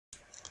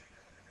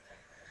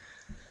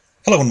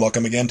Hello and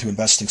welcome again to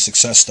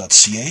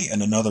investingsuccess.ca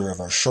and another of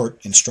our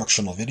short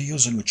instructional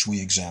videos in which we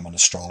examine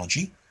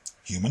astrology,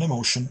 human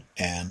emotion,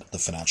 and the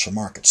financial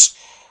markets.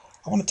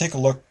 I want to take a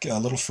look a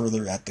little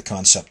further at the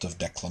concept of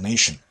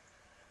declination.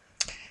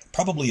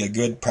 Probably a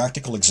good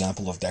practical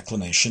example of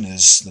declination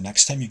is the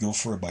next time you go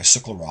for a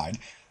bicycle ride,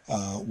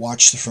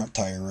 watch the front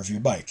tire of your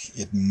bike.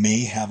 It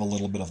may have a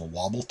little bit of a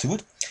wobble to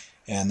it,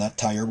 and that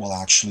tire will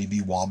actually be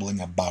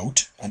wobbling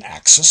about an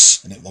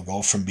axis, and it will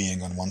go from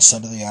being on one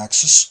side of the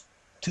axis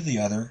to the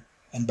other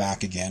and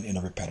back again in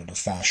a repetitive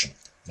fashion.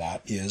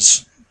 That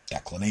is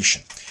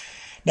declination.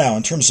 Now,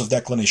 in terms of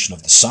declination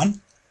of the sun,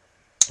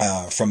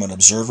 from an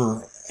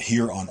observer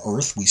here on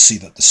Earth, we see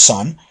that the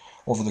sun,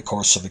 over the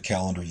course of a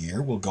calendar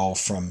year, will go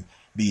from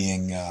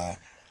being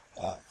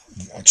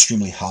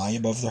extremely high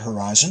above the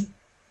horizon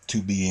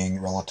to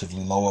being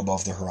relatively low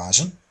above the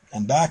horizon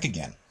and back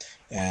again.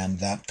 And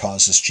that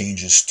causes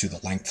changes to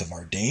the length of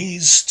our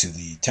days, to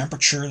the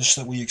temperatures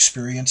that we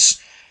experience,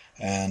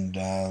 and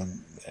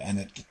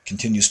it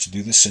continues to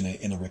do this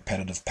in a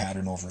repetitive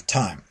pattern over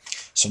time.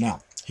 So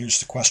now, here's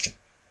the question.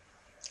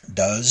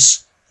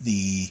 Does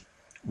the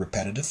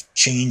repetitive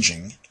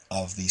changing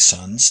of the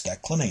sun's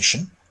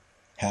declination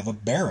have a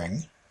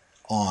bearing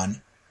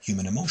on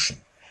human emotion?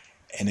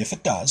 And if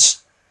it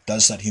does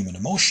that human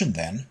emotion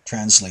then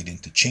translate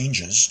into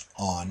changes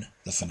on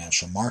the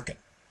financial market?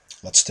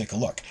 Let's take a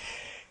look.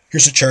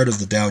 Here's a chart of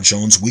the Dow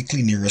Jones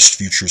weekly nearest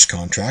futures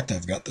contract.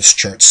 I've got this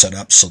chart set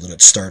up so that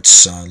it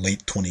starts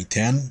late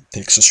 2010,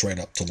 takes us right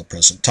up till the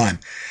present time.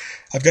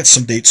 I've got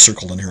some dates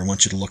circled in here I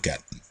want you to look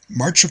at.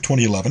 March of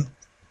 2011,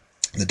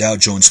 the Dow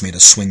Jones made a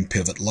swing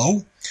pivot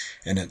low,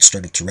 and it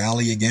started to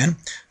rally again.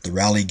 The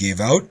rally gave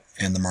out,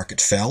 and the market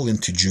fell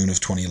into June of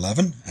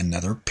 2011,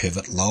 another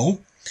pivot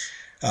low.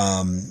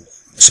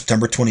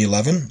 September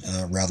 2011,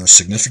 a rather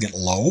significant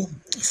low,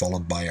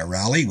 followed by a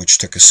rally, which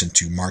took us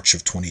into March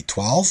of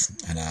 2012,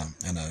 and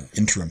an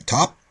interim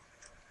top.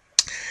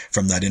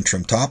 From that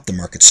interim top, the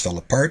markets fell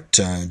apart.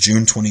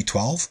 June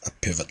 2012, a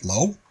pivot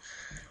low.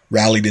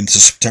 Rallied into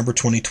September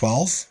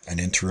 2012, an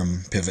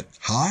interim pivot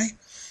high.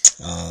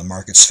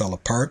 Markets fell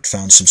apart,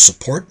 found some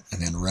support,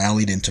 and then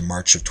rallied into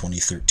March of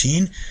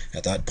 2013.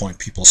 At that point,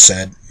 people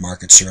said,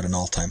 markets are at an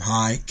all-time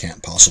high,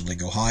 can't possibly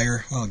go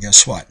higher. Well,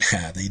 guess what?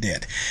 They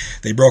did.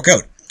 They broke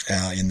out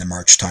in the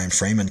March time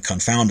frame and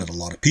confounded a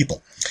lot of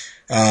people.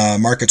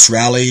 Markets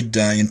rallied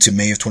into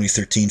May of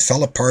 2013,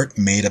 fell apart,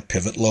 made a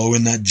pivot low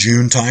in that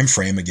June time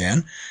frame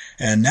again.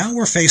 And now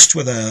we're faced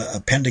with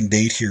a pending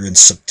date here in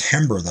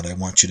September that I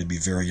want you to be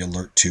very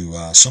alert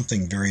to.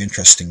 Something very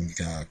interesting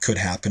could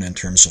happen in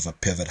terms of a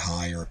pivot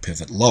high or a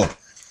pivot low.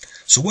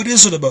 So what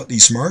is it about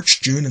these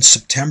March, June, and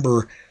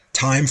September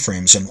time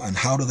frames, and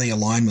how do they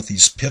align with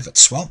these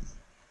pivots? Well,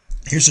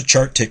 here's a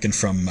chart taken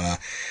from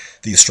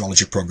the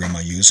astrology program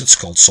I use. It's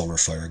called Solar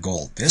Fire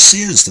Gold. This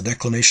is the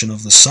declination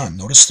of the sun.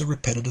 Notice the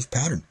repetitive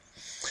pattern.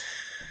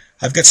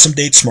 I've got some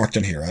dates marked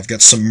in here. I've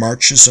got some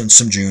Marches and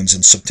some Junes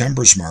and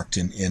Septembers marked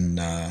in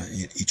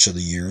each of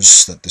the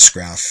years that this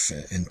graph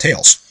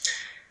entails.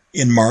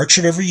 In March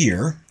of every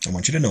year, I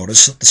want you to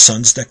notice that the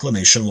sun's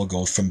declination will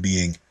go from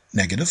being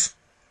negative,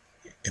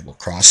 it will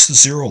cross the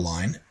zero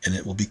line, and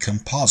it will become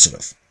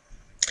positive.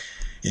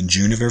 In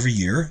June of every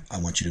year,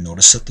 I want you to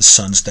notice that the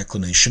sun's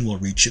declination will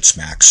reach its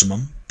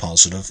maximum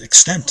positive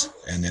extent,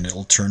 and then it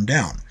will turn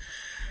down.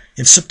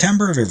 In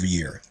September of every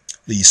year,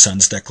 the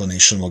sun's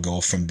declination will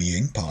go from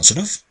being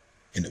positive,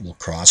 and it will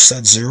cross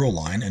that zero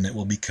line, and it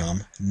will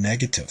become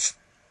negative.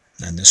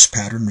 And this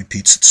pattern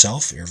repeats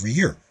itself every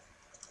year.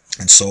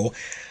 And so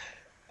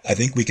I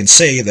think we can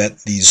say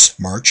that these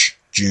March,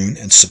 June,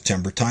 and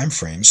September time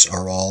frames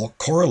are all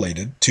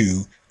correlated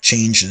to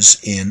changes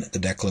in the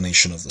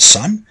declination of the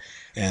sun,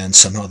 and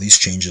somehow these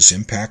changes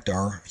impact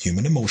our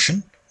human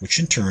emotion, which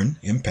in turn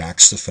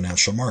impacts the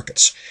financial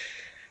markets.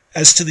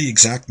 As to the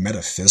exact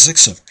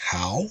metaphysics of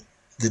how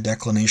the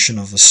declination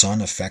of the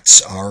sun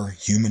affects our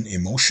human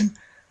emotion,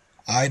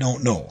 I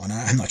don't know, and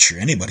I'm not sure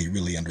anybody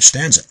really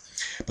understands it.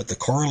 But the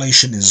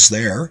correlation is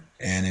there,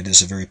 and it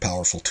is a very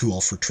powerful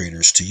tool for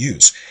traders to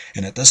use.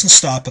 And it doesn't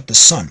stop at the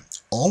sun.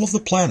 All of the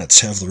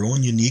planets have their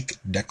own unique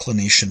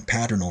declination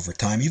pattern over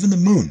time. Even the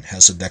moon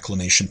has a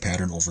declination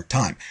pattern over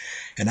time.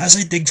 And as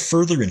I dig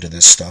further into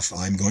this stuff,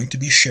 I'm going to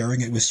be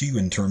sharing it with you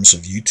in terms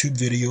of YouTube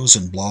videos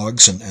and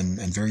blogs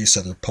and various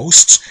other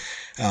posts.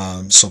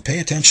 So pay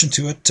attention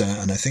to it,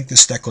 and I think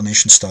this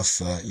declination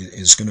stuff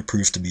is going to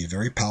prove to be a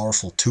very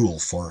powerful tool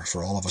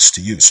for all of us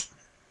to use.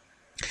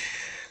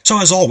 So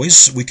as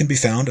always, we can be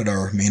found at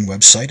our main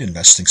website,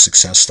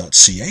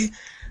 investingsuccess.ca.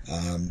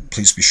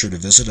 Please be sure to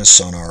visit us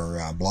on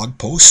our blog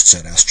posts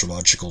at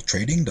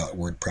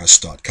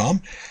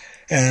astrologicaltrading.wordpress.com,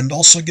 and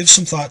also give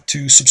some thought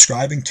to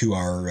subscribing to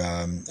our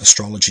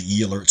astrology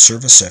e-alert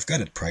service. I've got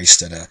it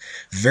priced at a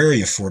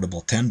very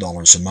affordable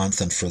 $10 a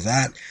month, and for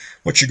that,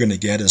 what you're going to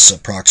get is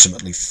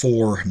approximately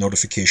 4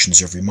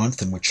 notifications every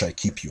month in which I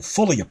keep you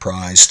fully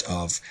apprised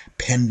of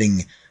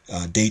pending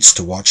dates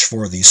to watch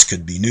for. These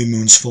could be new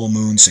moons, full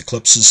moons,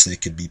 eclipses. They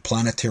could be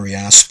planetary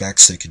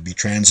aspects. They could be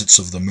transits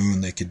of the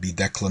moon. They could be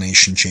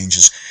declination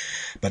changes.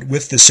 But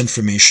with this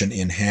information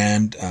in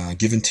hand,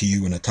 given to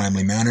you in a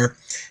timely manner,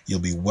 you'll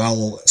be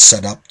well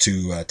set up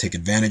to take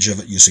advantage of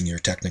it using your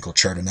technical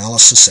chart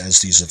analysis as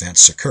these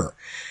events occur.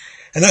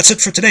 And that's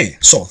it for today.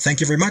 So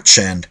thank you very much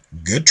and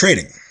good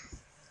trading.